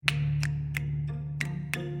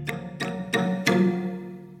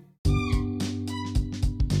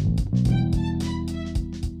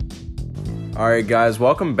All right, guys,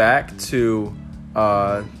 welcome back to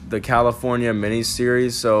the California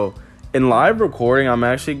mini-series. So, in live recording, I'm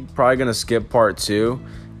actually probably gonna skip part 2,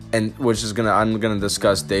 and I'm gonna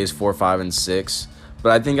discuss days 4, 5, and 6.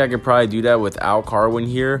 But I think I could probably do that without Carwin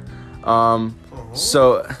here.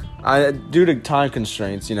 So, due to time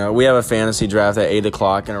constraints, we have a fantasy draft at 8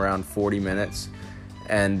 o'clock in around 40 minutes.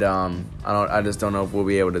 And I just don't know if we'll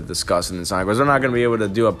be able to discuss it in time, because we're not going to be able to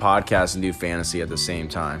do a podcast and do fantasy at the same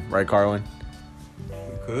time. Right, Carwin?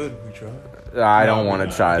 We try. I don't want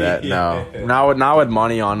to try that, no. Not with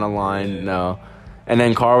money on the line, no. And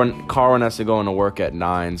then Carwin has to go into work at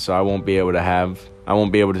 9, so I won't be able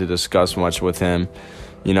to discuss much with him,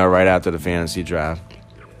 right after the fantasy draft.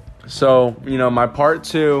 So, my part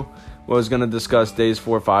 2 was going to discuss days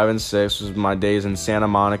 4, 5, and 6, was my days in Santa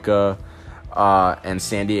Monica, and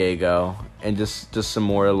San Diego, and just some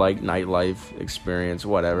more like nightlife experience,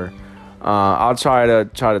 whatever. I'll try to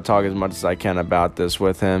talk as much as I can about this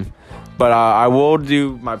with him, but I will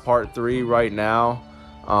do my part 3 right now.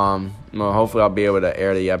 Hopefully I'll be able to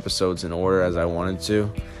air the episodes in order as I wanted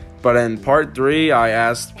to. But in part 3, I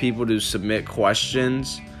asked people to submit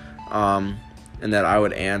questions, and that I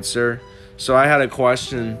would answer. So I had a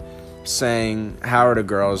question saying, "How are the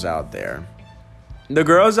girls out there?" The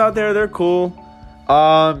girls out there, they're cool.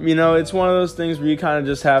 It's one of those things where you kind of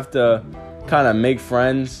just have to kind of make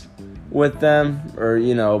friends with them, or,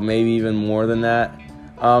 maybe even more than that.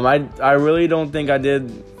 I really don't think I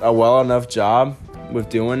did a well enough job with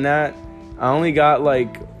doing that. I only got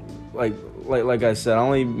like I said, I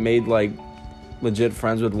only made like legit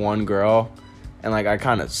friends with one girl, and like I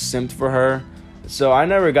kind of simped for her. So I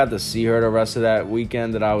never got to see her the rest of that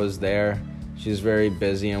weekend that I was there. She was very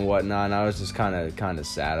busy and whatnot, and I was just kind of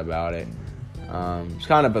sad about it. It's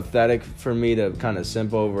kind of pathetic for me to kind of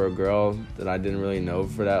simp over a girl that I didn't really know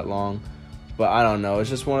for that long. But I don't know. It's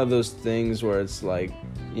just one of those things where it's like,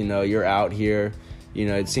 you're out here.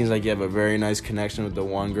 It seems like you have a very nice connection with the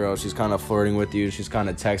one girl. She's kind of flirting with you. She's kind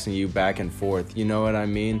of texting you back and forth. You know what I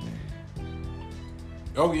mean?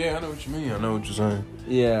 Oh, yeah, I know what you mean. I know what you're saying.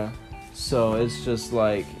 Yeah. So it's just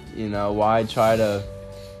like, why try to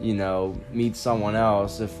meet someone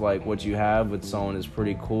else if like what you have with someone is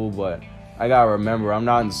pretty cool. But I gotta remember, I'm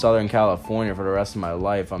not in Southern California for the rest of my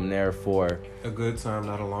life. I'm there for a good time,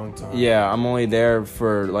 not a long time. Yeah, I'm only there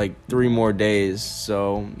for like 3 more days.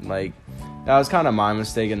 So like that was kind of my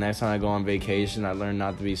mistake. And next time I go on vacation, I learned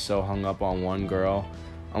not to be so hung up on one girl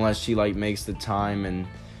unless she like makes the time and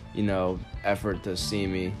effort to see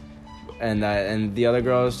me. And the other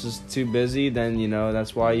girl is just too busy, then,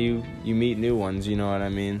 that's why you meet new ones, you know what I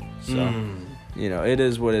mean? So, it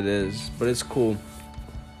is what it is, but it's cool.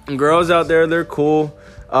 And girls out there, they're cool.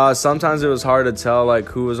 Sometimes it was hard to tell, like,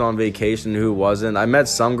 who was on vacation and who wasn't. I met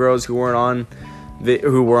some girls who were on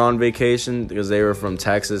vacation because they were from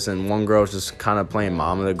Texas, and one girl was just kind of playing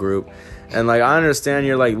mom of the group. And, like, I understand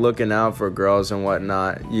you're, like, looking out for girls and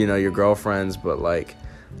whatnot, your girlfriends, but, like,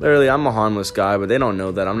 literally, I'm a harmless guy, but they don't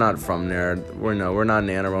know that. I'm not from there. We're not in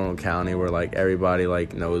Anne Arundel County where, like, everybody,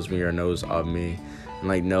 like, knows me or knows of me and,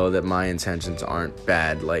 like, know that my intentions aren't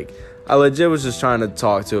bad. Like, I legit was just trying to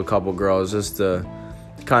talk to a couple girls just to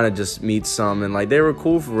kind of just meet some, and, like, they were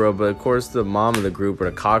cool for real, but, of course, the mom of the group, or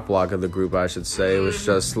the cock block of the group, I should say, was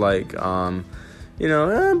just, like, blah,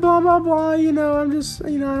 blah, blah, I'm just, I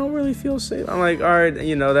don't really feel safe. I'm like, all right,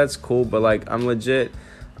 that's cool, but, like, I'm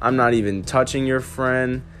not even touching your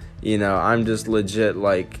friend. I'm just legit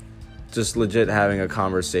having a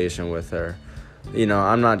conversation with her.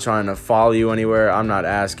 I'm not trying to follow you anywhere. I'm not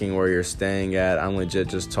asking where you're staying at. I'm legit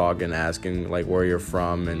just talking, asking, like, where you're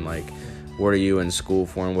from and, like, what are you in school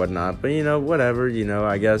for and whatnot. But, whatever,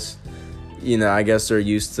 I guess they're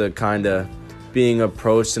used to kind of being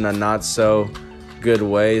approached in a not so good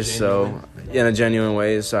way. So, in a genuine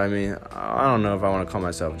way. So, I mean, I don't know if I want to call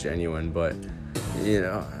myself genuine, but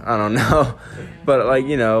I don't know. But, like,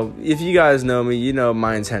 if you guys know me,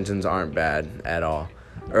 my intentions aren't bad at all.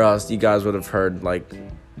 Or else you guys would have heard, like,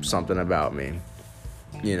 something about me,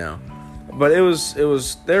 But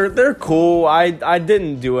they're cool. I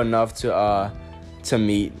didn't do enough to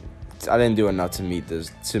meet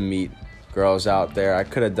girls out there. I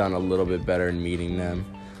could have done a little bit better in meeting them.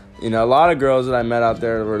 A lot of girls that I met out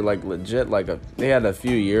there were, like, legit, like, they had a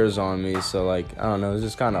few years on me. So, like, I don't know, it's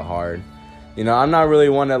just kind of hard. I'm not really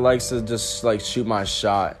one that likes to just, like, shoot my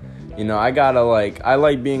shot. I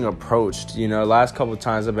like being approached. Last couple of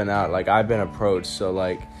times I've been out, like, I've been approached. So,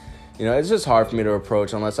 like, it's just hard for me to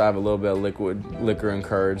approach unless I have a little bit of liquor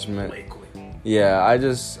encouragement. Yeah, I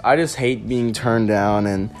just hate being turned down,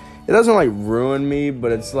 and it doesn't, like, ruin me,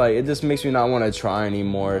 but it's, like, it just makes me not want to try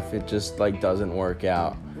anymore if it just, like, doesn't work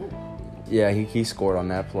out. Yeah, he scored on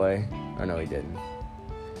that play. Or no, he didn't.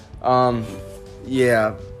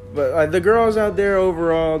 Yeah, but the girls out there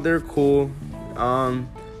overall, they're cool.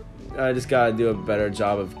 I just gotta do a better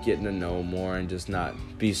job of getting to know more and just not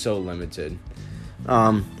be so limited.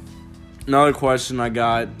 Another question I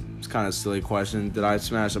got, it's kind of a silly question. Did I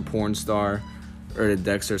smash a porn star, or did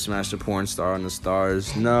Dexter smash a porn star on the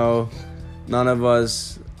Stars? No, none of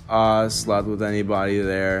us slept with anybody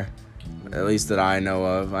there, at least that I know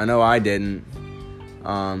of. I know I didn't.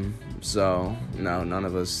 So no, none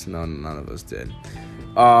of us did.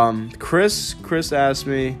 Chris asked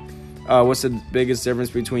me, what's the biggest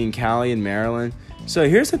difference between Cali and Maryland? So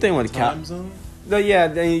here's the thing with Cali. Time zone?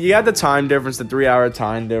 Yeah, you got the time difference, the 3-hour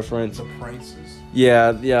time difference. The prices.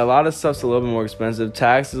 Yeah, a lot of stuff's a little bit more expensive.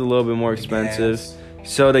 Tax is a little bit more expensive. Gas.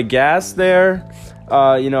 So the gas there,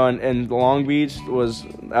 in Long Beach was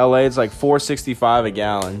LA, it's like $4.65 a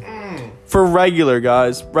gallon. For regular,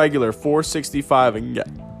 guys. Regular, $4.65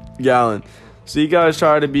 a gallon. So you guys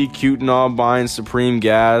try to be cute and all, buying Supreme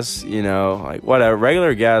gas, like whatever.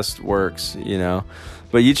 Regular gas works,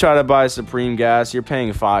 But you try to buy Supreme gas, you're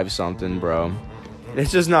paying $5-something, bro.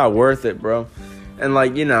 It's just not worth it, bro. And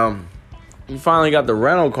you finally got the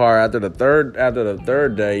rental car after the third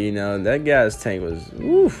day, that gas tank was,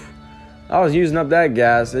 woof. I was using up that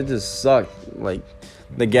gas. It just sucked. Like,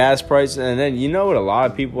 the gas price. And then, what a lot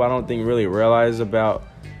of people I don't think really realize about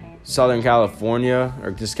Southern California,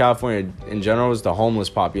 or just California in general, is the homeless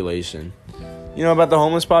population. You know about the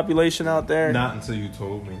homeless population out there? Not until you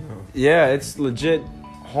told me, no. Yeah, it's legit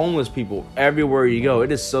homeless people everywhere you go.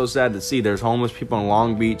 It is so sad to see. There's homeless people in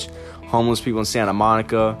Long Beach, homeless people in Santa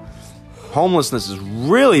Monica. Homelessness is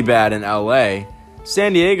really bad in LA.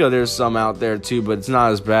 San Diego, there's some out there too, but it's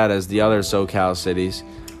not as bad as the other SoCal cities.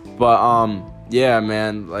 But yeah,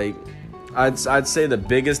 man, like I'd say the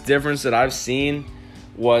biggest difference that I've seen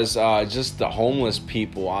was just the homeless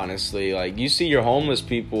people, honestly. Like, you see your homeless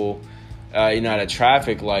people at a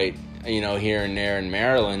traffic light, here and there in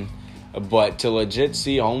Maryland, but to legit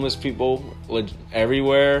see homeless people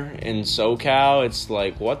everywhere in SoCal, it's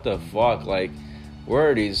like, what the fuck? Like,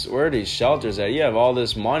 where are these shelters at? You have all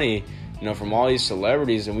this money, from all these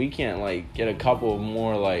celebrities, and we can't get a couple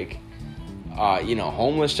more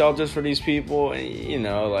homeless shelters for these people.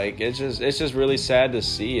 It's just really sad to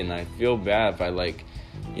see, and I feel bad if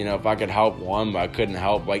if I could help one, but I couldn't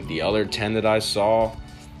help the other 10 that I saw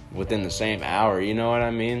within the same hour. You know what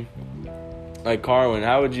I mean? Like, Carwin,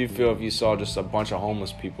 how would you feel if you saw just a bunch of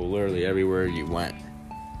homeless people literally everywhere you went?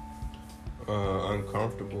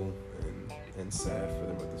 Uncomfortable and sad for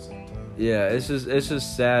them at the same time. Yeah, it's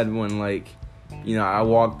just sad when I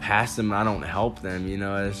walk past them and I don't help them.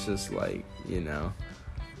 It's just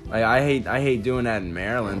I hate doing that in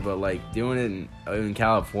Maryland, but doing it in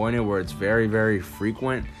California, where it's very, very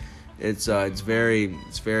frequent, it's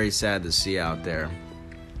very sad to see out there.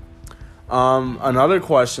 Another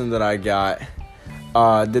question that I got,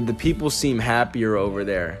 did the people seem happier over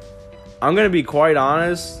there? I'm gonna be quite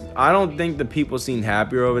honest. I don't think the people seemed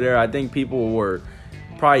happier over there. I think people were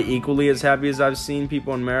probably equally as happy as I've seen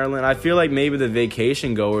people in Maryland. I feel like maybe the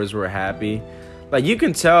vacation goers were happy. Like, you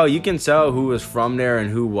can tell who was from there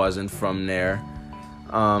and who wasn't from there.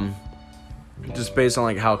 Just based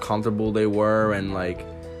on how comfortable they were, and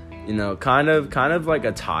kind of like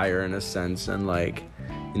attire in a sense, and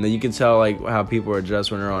you can tell how people are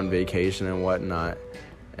dressed when they're on vacation and whatnot,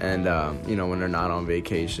 and when they're not on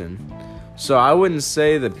vacation. So I wouldn't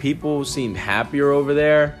say that people seemed happier over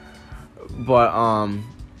there, but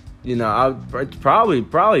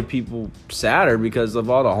probably people sadder because of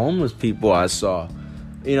all the homeless people I saw.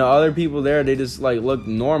 Other people there, they just looked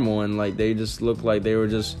normal, and they just looked like they were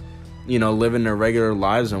just living their regular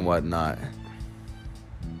lives and whatnot.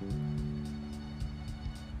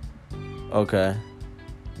 Okay.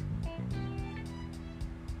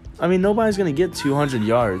 I mean, nobody's gonna get 200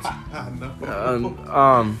 yards.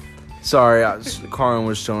 No. Sorry, Carlin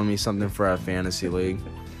was showing me something for our fantasy league.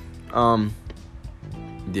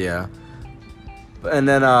 Yeah. And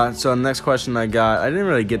then, so the next question I got, I didn't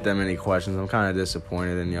really get that many questions. I'm kind of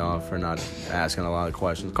disappointed in y'all for not asking a lot of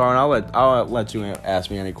questions. Carlin, I'll let you ask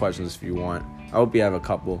me any questions if you want. I hope you have a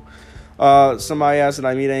couple. Somebody asked, did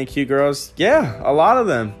I meet any cute girls? Yeah, a lot of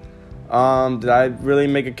them. Did I really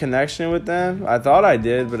make a connection with them? I thought I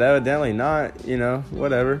did, but evidently not,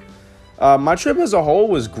 whatever. My trip as a whole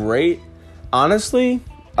was great. Honestly,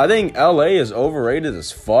 I think LA is overrated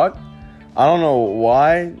as fuck. I don't know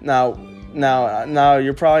why. Now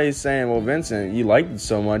you're probably saying, well, Vincent, you liked it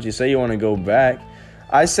so much. You say you want to go back.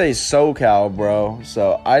 I say SoCal, bro.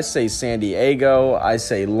 So I say San Diego. I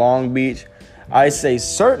say Long Beach. I say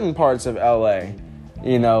certain parts of LA.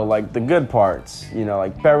 You know, like the good parts. You know,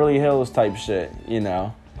 like Beverly Hills type shit. You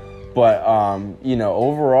know, but you know,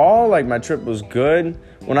 overall, like my trip was good.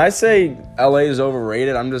 When I say LA is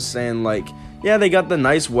overrated, I'm just saying like, yeah, they got the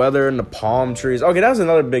nice weather and the palm trees. Okay, that was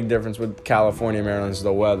another big difference with California, Maryland, is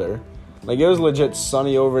the weather. Like, it was legit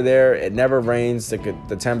sunny over there. It never rains.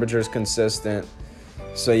 The temperature's consistent.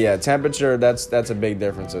 So, yeah, temperature, that's a big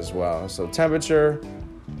difference as well. So, temperature,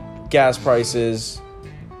 gas prices,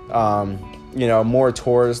 you know, more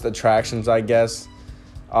tourist attractions, I guess,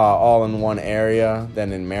 all in one area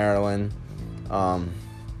than in Maryland.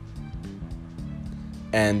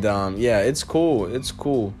 Yeah, it's cool. It's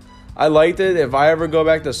cool. I liked it. If I ever go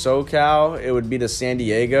back to SoCal, it would be to San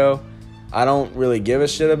Diego. I don't really give a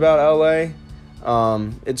shit about LA.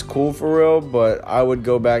 It's cool for real, but I would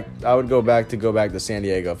go back to San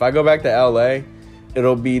Diego. If I go back to LA,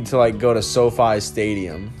 it'll be to like go to SoFi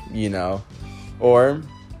Stadium, you know, or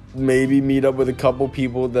maybe meet up with a couple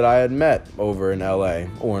people that I had met over in LA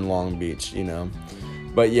or in Long Beach, you know.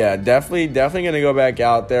 But yeah, definitely gonna go back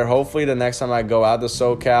out there. Hopefully the next time I go out to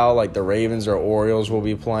SoCal, like the Ravens or Orioles will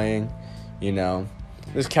be playing, you know.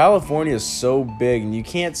 This California is so big, and you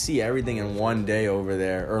can't see everything in one day over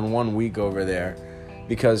there, or in 1 week over there,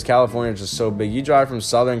 because California is just so big. You drive from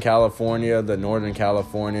Southern California to Northern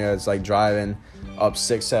California, it's like driving up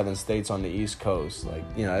 6-7 states on the East Coast. Like,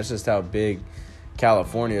 you know, that's just how big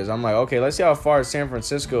California is. I'm like, okay, let's see how far San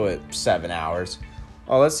Francisco is. 7 hours.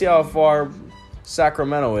 Oh, let's see how far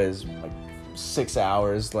Sacramento is. Like 6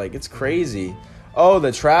 hours. Like, it's crazy. Oh,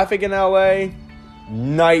 the traffic in LA,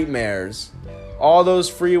 nightmares. All those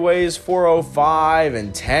freeways, 405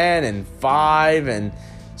 and 10 and 5 and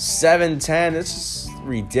 710, it's just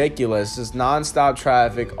ridiculous. Just nonstop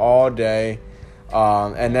traffic all day.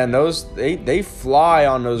 And then they fly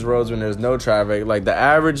on those roads when there's no traffic. Like the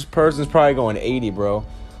average person's probably going 80, bro.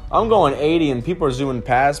 I'm going 80 and people are zooming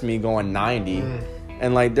past me going 90.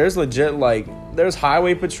 And like there's legit like there's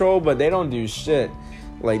highway patrol, but they don't do shit.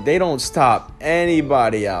 Like they don't stop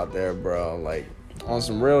anybody out there, bro. Like on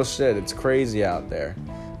some real shit, it's crazy out there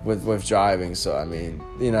with driving. So I mean,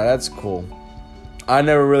 you know, that's cool. I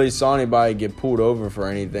never really saw anybody get pulled over for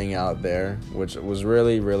anything out there, which was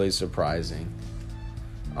really, really surprising.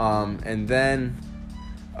 And then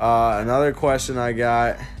another question I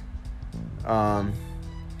got, but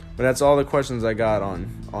that's all the questions I got on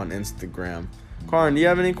Instagram. Karan, do you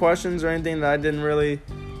have any questions or anything that I didn't really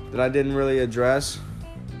address?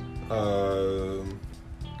 I'll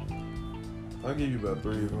give you about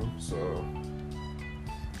 3 of them. So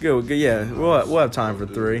good. Yeah, we'll have time for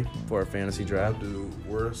 3 for a fantasy draft. I'll do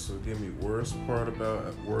worst. So give me worst part about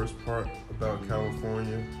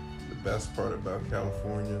California, the best part about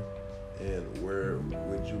California, and where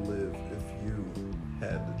would you live if you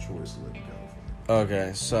had the choice to live in California.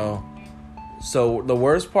 Okay, so the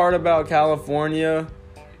worst part about California,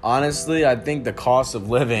 honestly, I think the cost of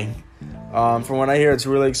living. From what I hear, it's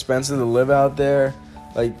really expensive to live out there.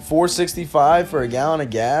 Like $4.65 for a gallon of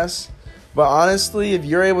gas. But honestly, if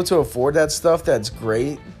you're able to afford that stuff, that's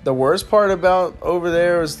great. The worst part about over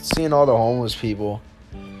there is seeing all the homeless people.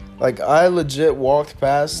 Like, I legit walked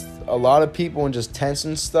past a lot of people in just tents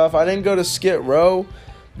and stuff. I didn't go to Skid Row,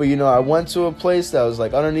 but, you know, I went to a place that was,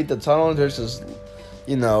 like, underneath the tunnel. There's just,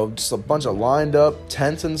 you know, just a bunch of lined up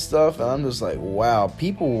tents and stuff. And I'm just like, wow,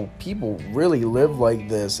 people really live like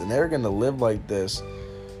this, and they're going to live like this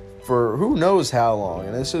for who knows how long.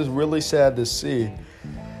 And it's just really sad to see.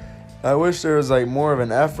 I wish there was like more of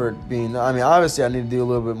an effort being, I mean, obviously I need to do a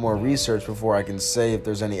little bit more research before I can say if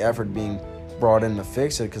there's any effort being brought in to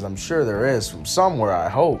fix it, because I'm sure there is from somewhere, I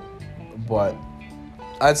hope. But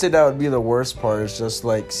I'd say that would be the worst part, is just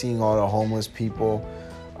like seeing all the homeless people,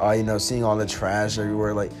 you know, seeing all the trash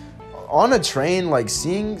everywhere. Like on a train, like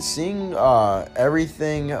seeing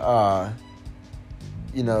everything,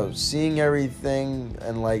 you know, seeing everything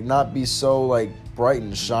and like not be so like bright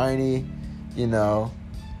and shiny, you know.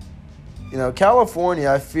 You know, California,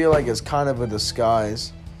 I feel like is kind of a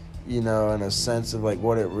disguise, you know, in a sense of like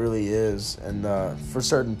what it really is. And for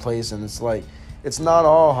certain places, and it's like, it's not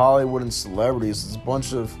all Hollywood and celebrities. It's a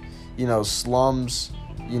bunch of, you know, slums,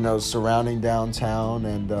 you know, surrounding downtown.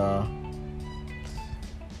 And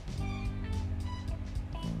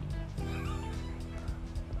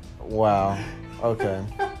wow. Okay.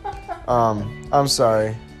 I'm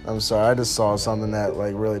sorry. I just saw something that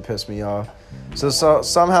like really pissed me off. So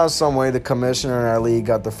somehow, some way, the commissioner in our league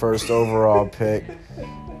got the first overall pick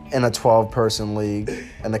in a 12-person league,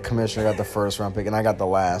 and the commissioner got the first round pick, and I got the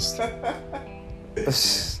last.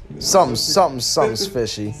 Something's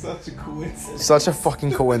fishy. Such a coincidence. Such a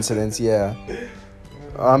fucking coincidence, yeah.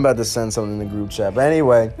 I'm about to send something in the group chat. But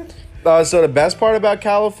anyway, So the best part about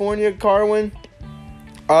California, Carwin,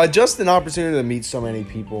 just an opportunity to meet so many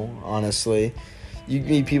people, honestly. You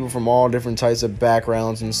meet people from all different types of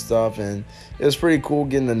backgrounds and stuff, and it was pretty cool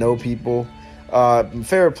getting to know people.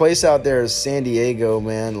 Favorite place out there is San Diego,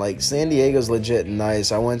 man. Like, San Diego's legit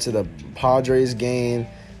nice. I went to the Padres game.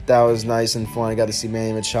 That was nice and fun. I got to see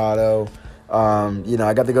Manny Machado.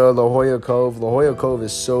 I got to go to La Jolla Cove. La Jolla Cove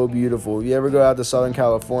is so beautiful. If you ever go out to Southern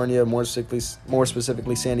California, more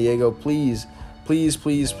specifically San Diego, please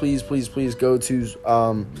go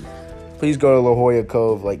to please go to La Jolla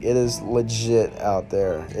Cove. Like, it is legit out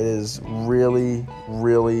there. It is really,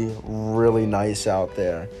 really, really nice out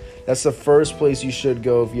there. That's the first place you should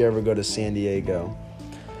go if you ever go to San Diego.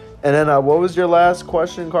 And then, what was your last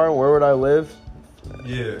question, Carl? Where would I live?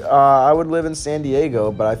 Yeah. I would live in San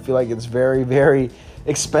Diego, but I feel like it's very, very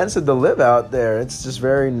expensive to live out there. It's just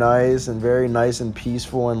very nice and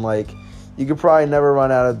peaceful, and like, you could probably never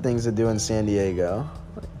run out of things to do in San Diego,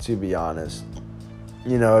 to be honest.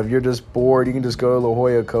 If you're just bored, you can just go to La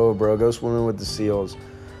Jolla Cove, bro. Go swimming with the seals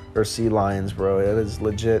or sea lions, bro. It is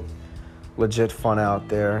legit fun out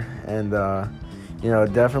there, and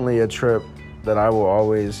definitely a trip that I will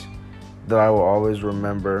always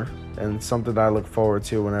remember, and something that I look forward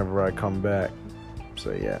to whenever I come back.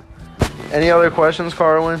 So yeah. Any other questions,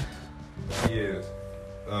 Carwin? Yeah.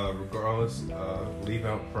 Regardless, leave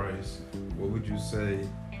out price. What would you say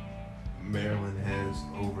Maryland has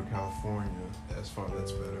over California as far as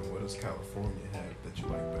that's better? What does California have that you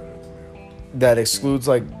like better than Maryland? That excludes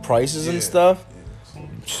like prices and stuff? Yeah.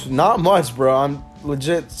 Not much, bro. I'm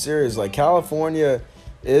legit serious. Like, California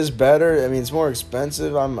is better. I mean, it's more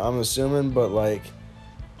expensive, I'm assuming, but like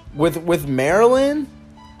with Maryland,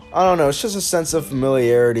 I don't know, it's just a sense of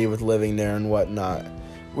familiarity with living there and whatnot.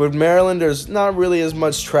 With Maryland, there's not really as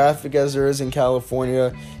much traffic as there is in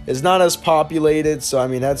California. It's not as populated, so I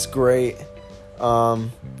mean, that's great.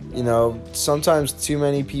 Sometimes too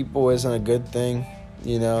many people isn't a good thing,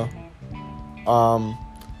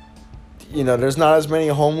 there's not as many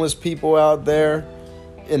homeless people out there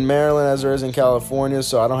in Maryland as there is in California,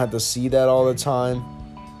 so I don't have to see that all the time.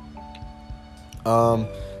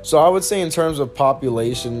 So I would say in terms of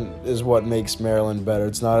population is what makes Maryland better.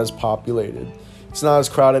 It's not as populated. It's not as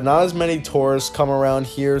crowded. Not as many tourists come around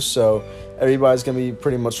here, so everybody's going to be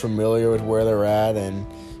pretty much familiar with where they're at and,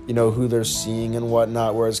 who they're seeing and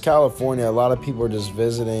whatnot. Whereas California, a lot of people are just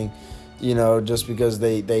visiting, just because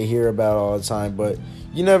they hear about it all the time. But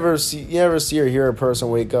you never see or hear a person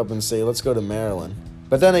wake up and say, let's go to Maryland.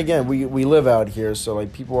 But then again, we live out here, so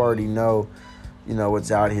like, people already know,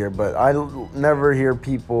 what's out here. But I never hear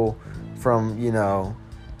people from,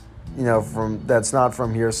 from that's not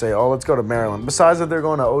from here say, oh, let's go to Maryland. Besides that, they're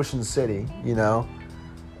going to Ocean City,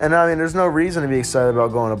 And I mean, there's no reason to be excited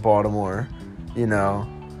about going to Baltimore,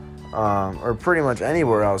 or pretty much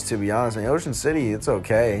anywhere else, to be honest. I mean, Ocean City, it's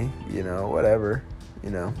okay, whatever,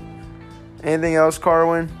 Anything else,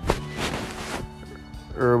 Carwin?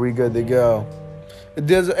 Or are we good to go?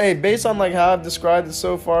 Based on like how I've described it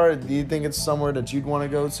so far, do you think it's somewhere that you'd want to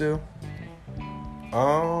go to?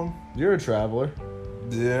 You're a traveler.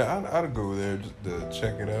 Yeah, I'd go there just to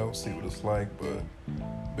check it out, see what it's like. But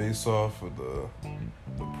based off of the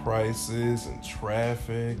prices and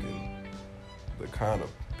traffic and the kind of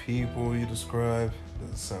people you describe,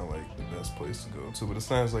 doesn't sound like the best place to go to. But it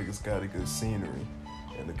sounds like it's got a good scenery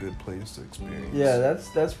and a good place to experience. Yeah,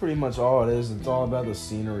 that's pretty much all it is. It's all about the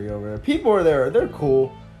scenery over there. People are there. They're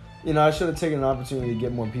cool. I should have taken an opportunity to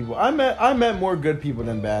get more people. I met more good people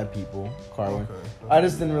than bad people, Carwin. Okay. I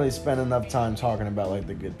just didn't really spend enough time talking about like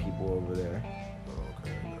the good people over there.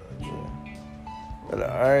 Okay, gotcha. Yeah. But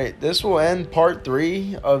all right, this will end part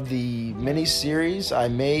 3 of the mini series. I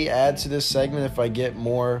may add to this segment if I get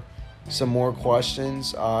some more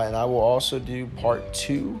questions, and I will also do part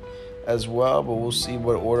 2 as well, but we'll see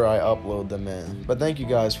what order I upload them in. But thank you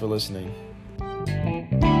guys for listening.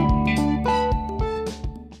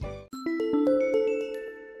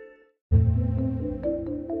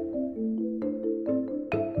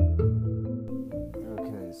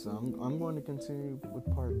 Okay, so I'm going to continue with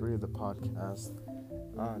part 3 of the podcast.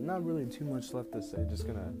 Not really too much left to say, just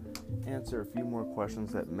gonna answer a few more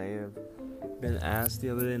questions that may have been asked the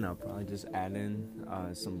other day, and I'll probably just add in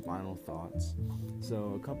some final thoughts.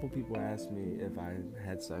 So a couple people asked me if I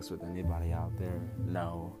had sex with anybody out there.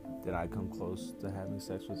 No. Did I come close to having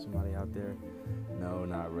sex with somebody out there? No,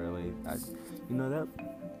 not really. That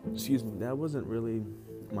wasn't really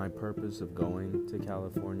my purpose of going to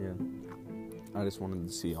California. I just wanted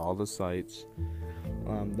to see all the sights.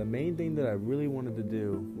 The main thing that I really wanted to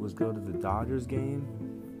do was go to a Dodgers game,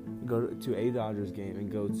 and go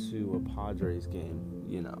to a Padres game,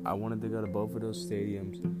 I wanted to go to both of those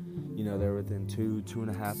stadiums. They're within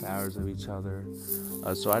 2.5 hours of each other.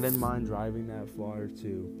 So I didn't mind driving that far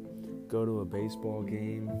to go to a baseball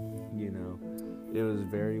game. It was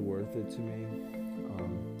very worth it to me.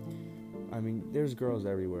 There's girls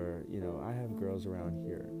everywhere. I have girls around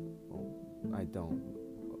here. Well, I don't.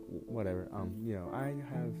 Whatever. I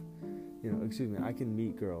have, I can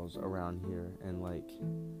meet girls around here and,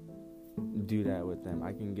 do that with them.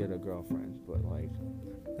 I can get a girlfriend, but,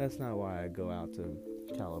 that's not why I go out to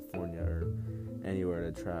California or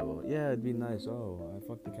anywhere to travel. Yeah, it'd be nice. Oh, I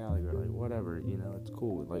fucked the Cali girl. Whatever, it's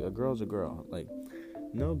cool. A girl's a girl.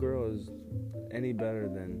 No girl is any better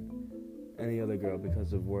than any other girl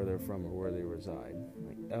because of where they're from or where they reside.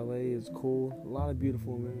 LA is cool. A lot of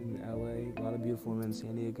beautiful women in LA. A lot of beautiful women in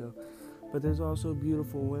San Diego. But there's also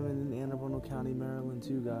beautiful women in Anne Arundel County, Maryland,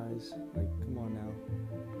 too, guys. Come on now.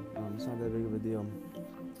 It's not that big of a deal.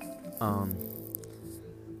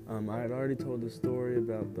 I had already told the story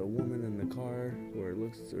about the woman in the car where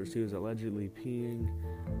she was allegedly peeing.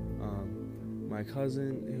 My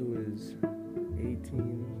cousin, who is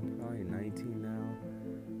 18, probably 19 now,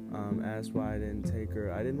 asked why I didn't take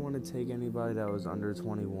her. I didn't want to take anybody that was under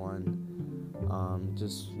 21.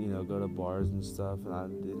 Just, go to bars and stuff, and I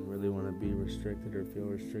didn't really want to be restricted or feel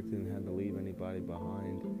restricted and had to leave anybody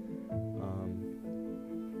behind.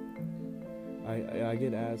 I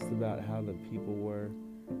get asked about how the people were.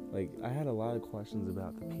 I had a lot of questions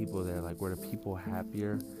about the people there. Were the people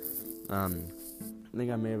happier? I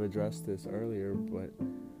think I may have addressed this earlier, but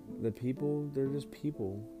the people, they're just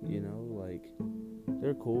people,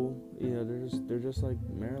 they're cool. They're just like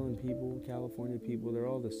Maryland people, California people. They're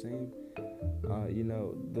all the same.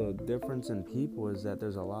 The difference in people is that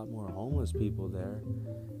there's a lot more homeless people there,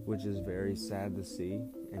 which is very sad to see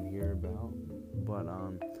and hear about. But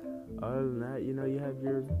other than that, you have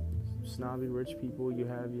your snobby rich people. You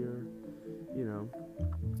have your,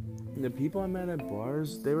 the people I met at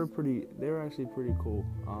bars. They were actually pretty cool.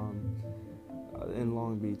 In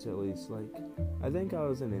Long Beach, at least. I think I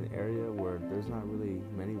was in an area where there's not really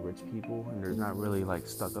many rich people, and there's not really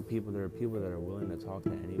stuck-up people. There are people that are willing to talk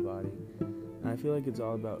to anybody, and I feel like it's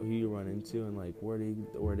all about who you run into and where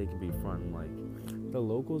they can be from. The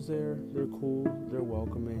locals there, they're cool, they're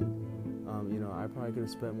welcoming. I probably could have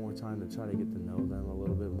spent more time to try to get to know them a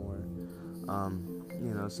little bit more.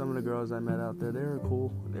 Some of the girls I met out there, they were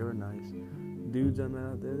cool, they were nice. Dudes I met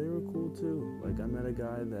out there, they were cool too. I met a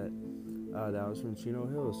guy that was from Chino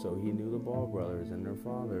Hills, so he knew the Ball brothers and their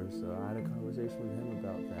father, so I had a conversation with him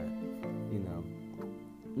about that,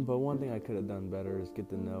 But one thing I could have done better is get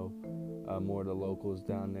to know more of the locals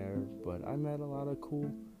down there, but I met a lot of cool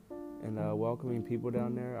and welcoming people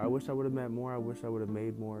down there. I wish I would have met more. I wish I would have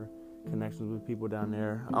made more connections with people down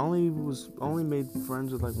there. I only made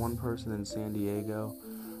friends with one person in San Diego,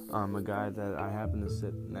 a guy that I happened to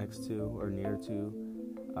sit next to or near to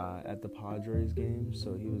at the Padres game,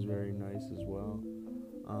 so he was very nice as well.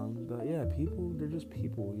 But yeah, people, they're just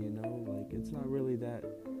people, it's not really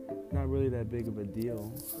that big of a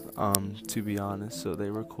deal, to be honest. So they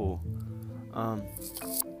were cool. A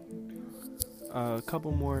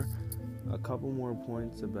couple more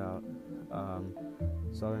points about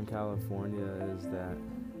Southern California is that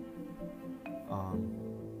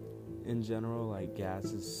in general, gas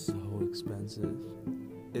is so expensive.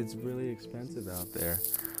 It's really expensive out there.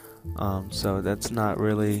 So that's not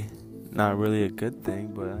really a good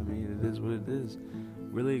thing, but it is what it is.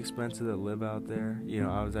 Really expensive to live out there.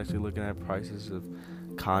 I was actually looking at prices of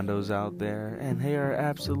condos out there, and they are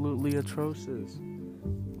absolutely atrocious.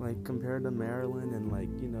 Compared to Maryland, and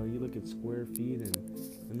you look at square feet and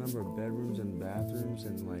the number of bedrooms and bathrooms,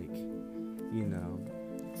 and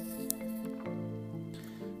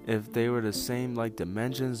if they were the same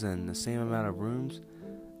dimensions and the same amount of rooms,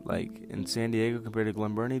 in San Diego compared to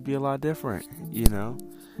Glen Burnie, it'd be a lot different,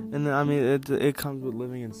 And it comes with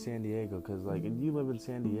living in San Diego, because if you live in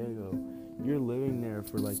San Diego, you're living there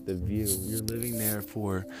for the view, you're living there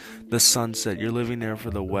for the sunset, you're living there for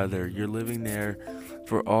the weather, you're living there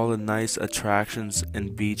for all the nice attractions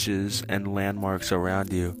and beaches and landmarks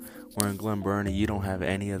around you. Where in Glen Burnie, you don't have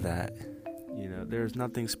any of that. There's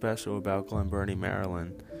nothing special about Glen Burnie,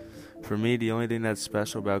 Maryland. For me, the only thing that's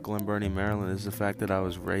special about Glen Burnie, Maryland is the fact that I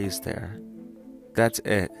was raised there. That's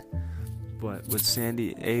it. But with San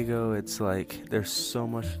Diego, it's there's so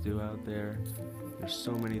much to do out there. There's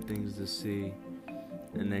so many things to see.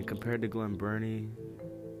 And then compared to Glen Burnie,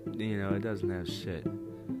 it doesn't have shit.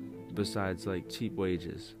 Besides, cheap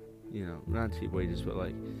wages. Not cheap wages,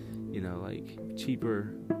 but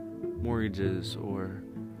cheaper mortgages or,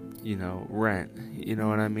 rent. You know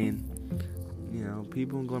what I mean?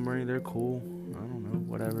 People in Glen Burnie, they're cool. I don't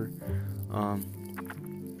whatever.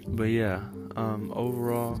 But yeah,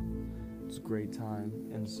 overall, it's a great time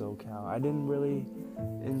in SoCal. I didn't really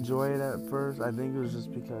enjoy it at first. I think it was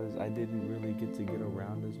just because I didn't really get to get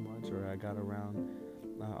around as much, or I got around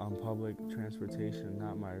on public transportation,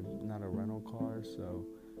 not a rental car. So,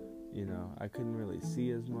 I couldn't really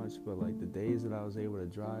see as much. But like the days that I was able to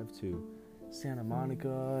drive to Santa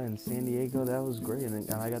Monica and San Diego, that was great. And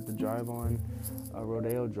I got to drive on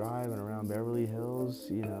Rodeo Drive and around Beverly Hills,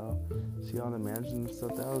 see all the mansions and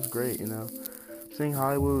stuff. That was great, Seeing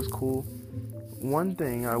Hollywood was cool. One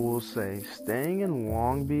thing I will say, staying in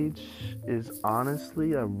Long Beach is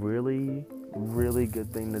honestly a really, really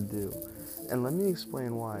good thing to do. And let me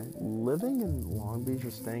explain why. Living in Long Beach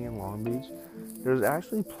or staying in Long Beach, there's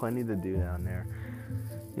actually plenty to do down there.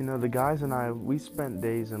 The guys and I, we spent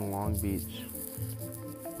days in Long Beach.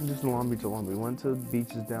 Just in Long Beach alone. We went to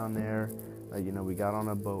beaches down there. We got on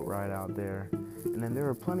a boat ride out there. And then there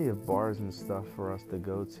were plenty of bars and stuff for us to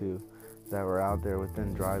go to that were out there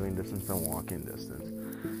within driving distance and walking distance.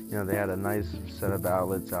 They had a nice set of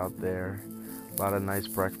outlets out there. A lot of nice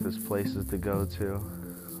breakfast places to go to.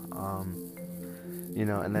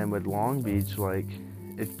 And then with Long Beach, like,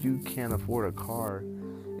 if you can't afford a car,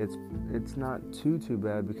 it's not too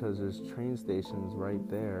bad because there's train stations right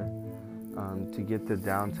there to get to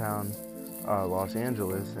downtown Los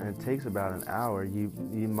Angeles, and it takes about an hour. You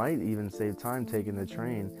might even save time taking the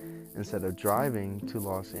train instead of driving to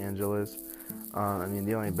Los Angeles.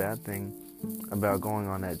 The only bad thing about going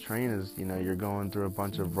on that train is, you're going through a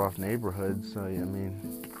bunch of rough neighborhoods. So,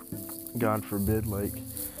 God forbid, like,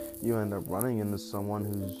 you end up running into someone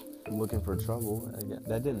who's looking for trouble.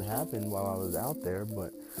 That didn't happen while I was out there,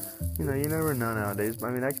 but, you never know nowadays.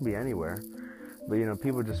 That could be anywhere. But,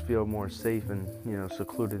 people just feel more safe and,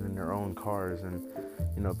 secluded in their own cars. And,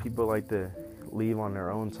 people like to leave on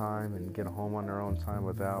their own time and get home on their own time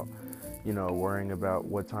without, worrying about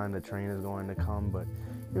what time the train is going to come. But,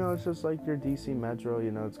 it's just like your DC Metro,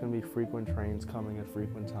 it's going to be frequent trains coming at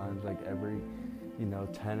frequent times, like every,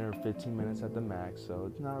 10 or 15 minutes at the max. So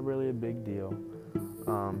it's not really a big deal.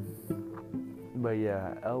 But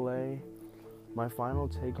yeah, LA, my final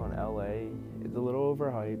take on LA, it's a little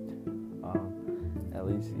overhyped. At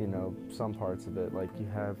least, some parts of it. Like, you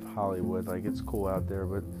have Hollywood, like, it's cool out there,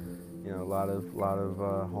 but, a lot of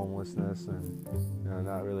homelessness and,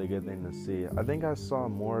 not really a good thing to see. I think I saw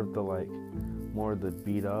more of the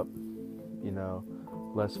beat up,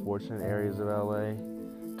 less fortunate areas of LA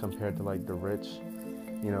compared to, like, the rich,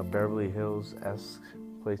 Beverly Hills-esque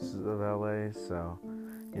places of LA. So,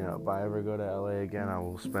 if I ever go to LA again, I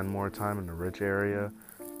will spend more time in the rich area.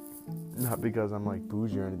 Not because I'm, like,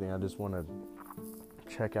 bougie or anything. I just want to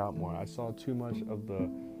check out more. I saw too much of the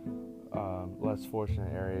less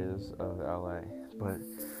fortunate areas of LA. But,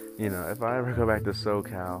 if I ever go back to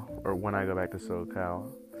SoCal, or when I go back to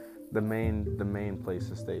SoCal, the main place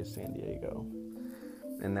to stay is San Diego.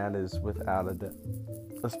 And that is without a doubt.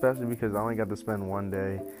 Especially because I only got to spend one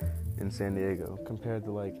day in San Diego compared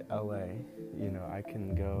to, like, LA. I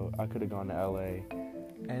could have gone to LA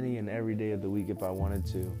any and every day of the week if I wanted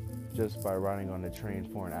to, just by riding on the train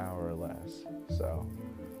for an hour or less. So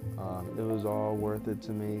it was all worth it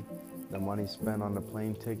to me. The money spent on the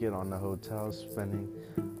plane ticket, on the hotel, spending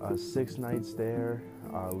 6 nights there,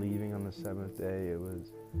 leaving on the 7th day. It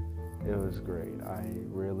was great. I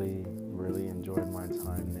really, really enjoyed my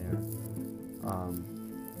time there.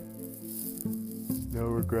 No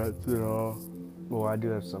regrets at all. Well, I do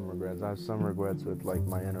have some regrets. I have some regrets with, like,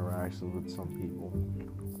 my interactions with some people.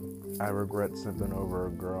 I regret simping over a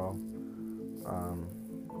girl.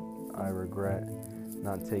 I regret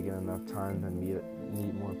not taking enough time to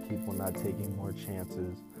meet more people, not taking more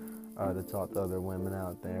chances to talk to other women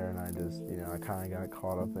out there. And I just, I kind of got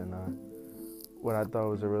caught up in what I thought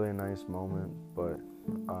was a really nice moment. But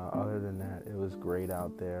other than that, it was great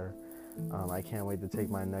out there. I can't wait to take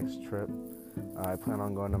my next trip. I plan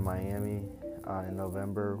on going to Miami in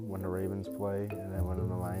November when the Ravens play, and then when the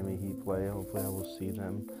Miami Heat play, hopefully I will see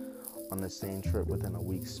them on the same trip within a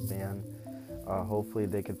week's span. Hopefully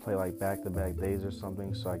they could play like back-to-back days or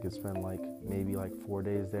something, so I could spend maybe 4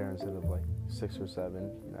 days there instead of 6 or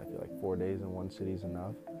 7. I feel like 4 days in one city is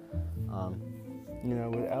enough.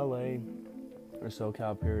 With LA or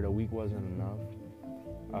SoCal period, a week wasn't enough.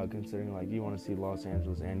 Considering you want to see Los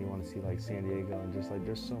Angeles and you want to see San Diego, and just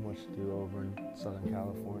there's so much to do over in Southern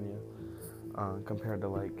California compared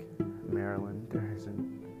to Maryland. There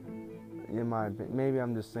isn't. Maybe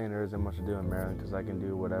I'm just saying there isn't much to do in Maryland because I can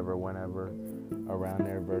do whatever, whenever around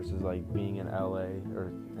there versus being in LA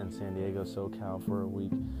or in San Diego, SoCal for a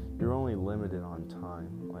week. You're only limited on time.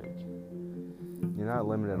 you're not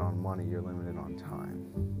limited on money, you're limited on time.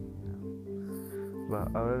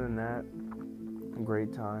 But other than that,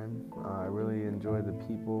 great time. I really enjoyed the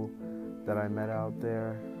people that I met out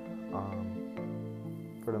there,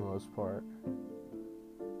 for the most part.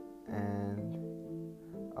 And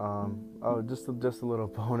just a little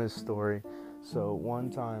bonus story. So one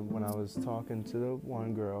time when I was talking to the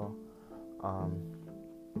one girl,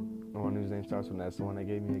 the one whose name starts with an S, the one that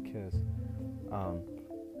gave me a kiss.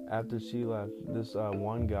 After she left, this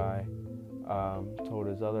one guy told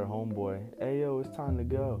his other homeboy, "Hey yo, it's time to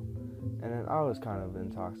go." And then I was kind of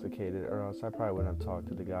intoxicated, or else I probably wouldn't have talked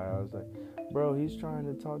to the guy. I was like, "Bro, he's trying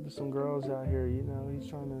to talk to some girls out here, you know, he's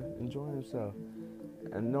trying to enjoy himself."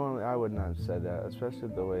 And normally I would not have said that, especially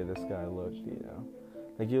the way this guy looked, you know.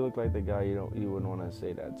 Like, he looked like the guy you wouldn't want to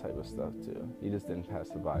say that type of stuff to. He just didn't pass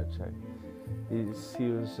the vibe check. He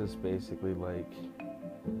was just basically like,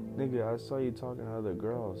 "Nigga, I saw you talking to other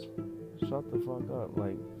girls. Shut the fuck up."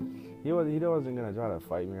 Like, he wasn't gonna try to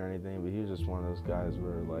fight me or anything, but he was just one of those guys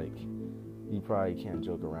where, like, you probably can't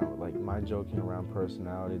joke around with. Like, my joking around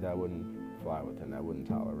personality, that wouldn't fly with him. That wouldn't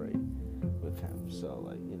tolerate with him. So,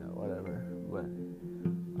 like, you know, whatever. But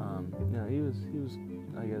he was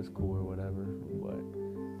I guess cool or whatever. But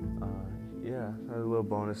yeah, that was a little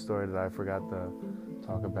bonus story that I forgot to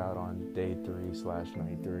talk about on day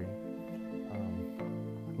 3/night 3.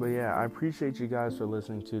 But yeah, I appreciate you guys for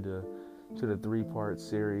listening to the 3-part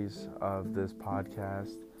series of this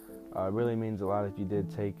podcast. It really means a lot if you did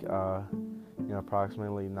take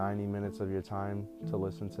approximately 90 minutes of your time to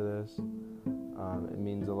listen to this. It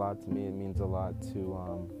means a lot to me. It means a lot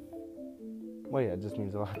to it just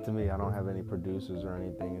means a lot to me. I don't have any producers or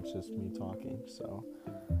anything. It's just me talking. So,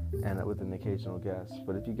 and with an occasional guest.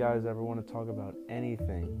 But if you guys ever want to talk about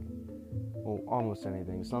anything, well, almost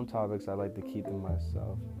anything, some topics I like to keep to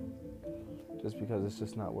myself, just because it's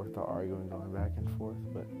just not worth the arguing going back and forth.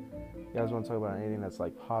 But if you guys want to talk about anything that's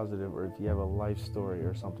like positive, or if you have a life story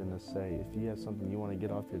or something to say, if you have something you want to get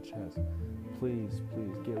off your chest, please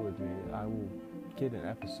get with me. I will get an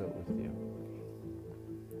episode with you.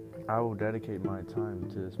 I will dedicate my time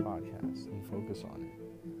to this podcast and focus on it.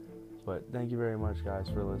 But thank you very much, guys,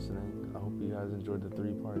 for listening. I hope you guys enjoyed the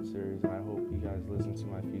 3-part series, and I hope you guys listen to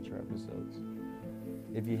my future episodes.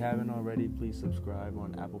 If you haven't already, please subscribe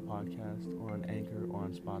on Apple Podcasts or on Anchor or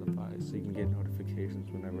on Spotify so you can get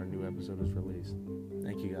notifications whenever a new episode is released.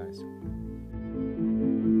 Thank you, guys.